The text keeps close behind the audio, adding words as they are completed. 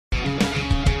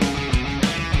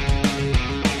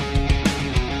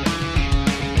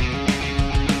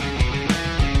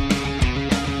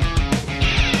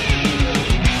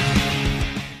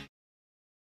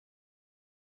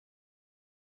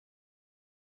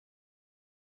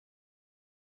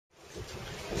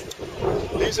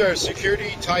These are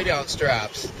security tie-down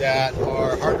straps that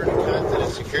are harder to cut than a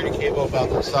security cable about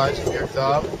the size of your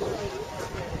thumb.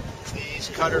 These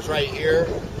cutters right here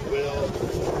will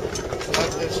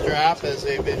cut this strap as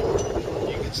they've been,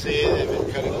 you can see they've been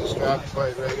cutting the strap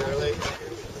quite regularly.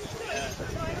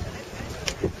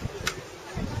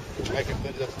 I can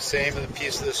put the same in the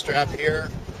piece of the strap here.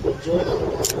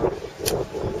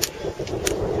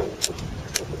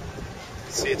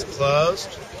 See, it's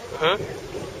closed.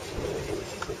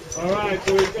 All right,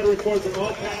 so we've got to report that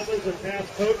all paddlers are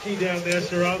past poaching down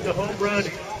this or on the home run.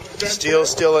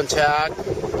 Steel's still intact.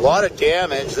 A lot of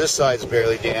damage. This side's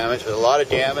barely damaged, but a lot of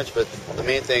damage. But the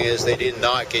main thing is they did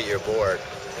not get your board.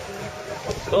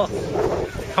 Cool.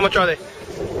 How much are they?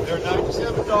 They're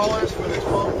 $97 for the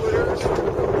 12-footers,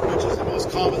 which is the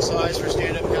most common size for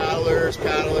stand-up paddlers.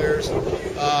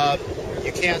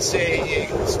 You can't say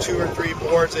it's 2 or 3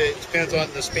 boards. It depends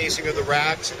on the spacing of the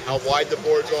racks and how wide the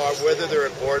boards are, whether they're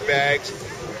in board bags.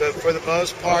 But for the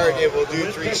most part, it will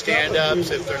do 3 stand-ups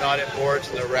if they're not in boards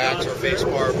and the racks are face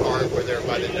far apart where they're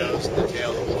by the nose and the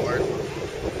tail of the board.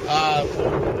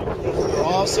 They're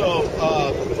also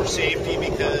for safety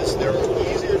because they're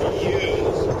easier to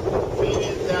use.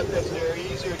 Meaning that they're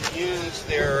easier to use,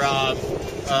 they're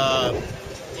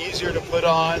easier to put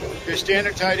on. Your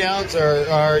standard tie downs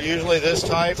are usually this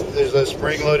type. There's a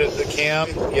spring loaded at the cam.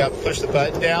 You have to push the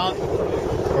button down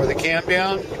or the cam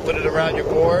down, you put it around your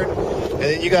board, and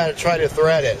then you got to try to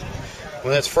thread it.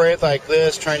 When it's frayed like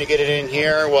this, trying to get it in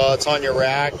here while it's on your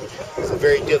rack is a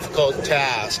very difficult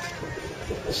task.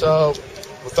 So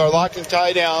with our locking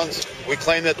tie downs, we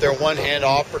claim that they're one-hand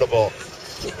operable.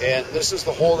 And this is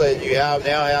the hole that you now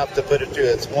have to put it through.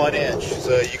 It's 1 inch.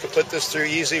 So you can put this through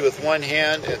easy with one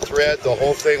hand and thread the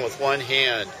whole thing with one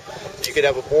hand. You could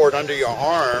have a board under your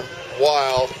arm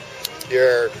while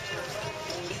you're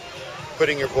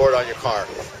putting your board on your car.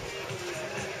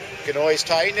 You can always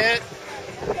tighten it,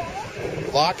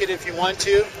 lock it if you want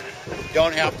to. You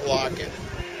don't have to lock it.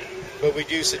 But we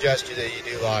do suggest you that you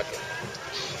do lock it.